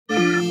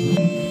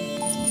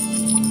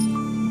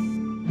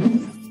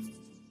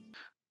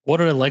What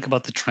did I like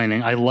about the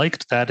training? I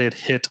liked that it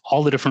hit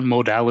all the different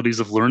modalities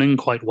of learning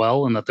quite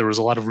well and that there was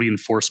a lot of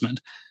reinforcement.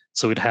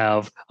 So we'd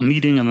have a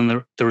meeting and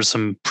then there was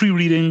some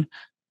pre-reading.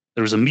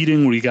 There was a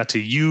meeting where you got to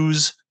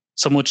use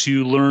some what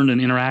you learned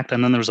and interact.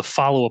 And then there was a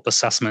follow-up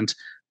assessment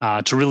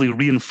to really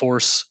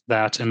reinforce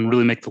that and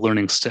really make the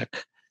learning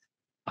stick.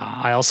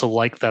 I also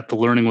like that the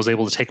learning was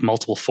able to take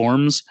multiple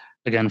forms,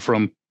 again,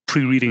 from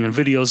pre-reading and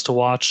videos to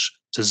watch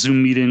to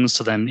Zoom meetings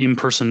to then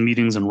in-person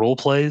meetings and role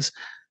plays.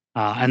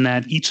 And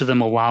that each of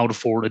them allowed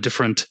for a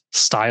different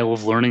style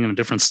of learning and a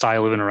different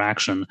style of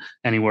interaction,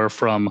 anywhere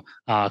from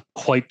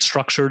quite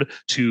structured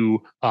to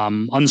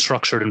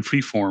unstructured and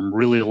free form,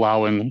 really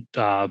allowing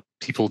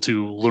people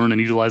to learn and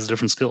utilize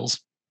different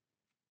skills.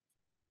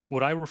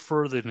 Would I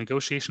refer the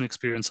negotiation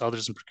experience to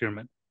others in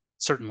procurement?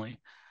 Certainly.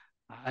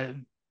 I,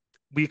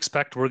 we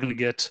expect we're going to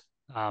get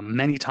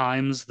many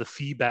times the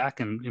feedback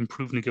and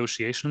improved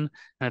negotiation.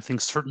 And I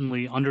think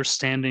certainly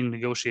understanding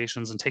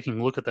negotiations and taking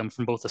a look at them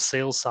from both the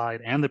sales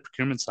side and the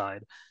procurement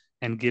side,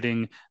 and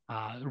getting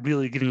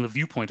really getting the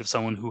viewpoint of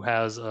someone who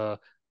has a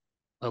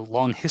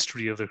long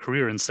history of their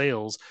career in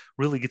sales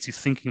really gets you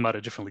thinking about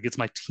it differently, gets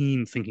my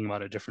team thinking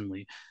about it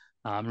differently.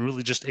 And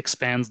really just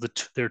expands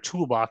their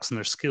toolbox and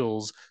their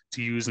skills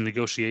to use in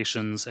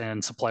negotiations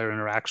and supplier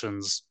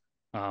interactions,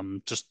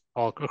 just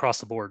all across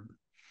the board.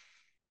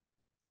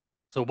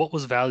 So, what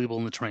was valuable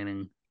in the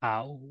training?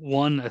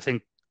 One, I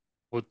think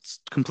what's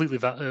completely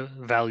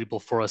valuable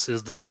for us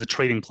is the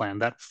trading plan,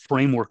 that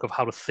framework of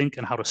how to think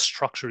and how to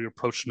structure your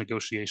approach to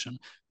negotiation,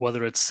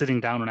 whether it's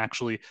sitting down and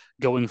actually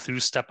going through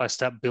step by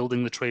step,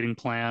 building the trading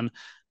plan,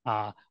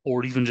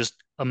 or even just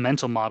a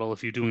mental model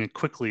if you're doing it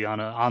quickly on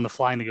a on the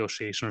fly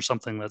negotiation or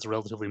something that's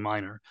relatively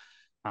minor.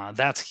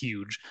 That's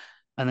huge.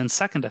 And then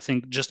second, I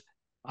think just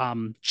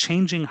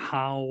changing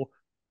how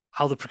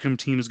the procurement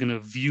team is going to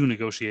view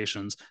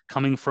negotiations,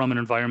 coming from an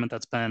environment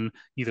that's been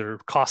either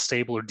cost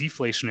stable or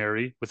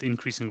deflationary with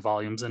increasing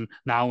volumes, and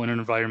now in an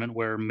environment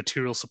where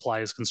material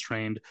supply is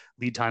constrained,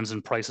 lead times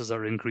and prices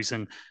are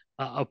increasing,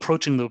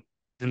 approaching the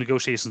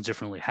negotiations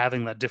differently,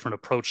 having that different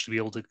approach to be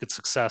able to get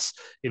success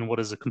in what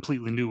is a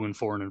completely new and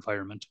foreign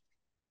environment.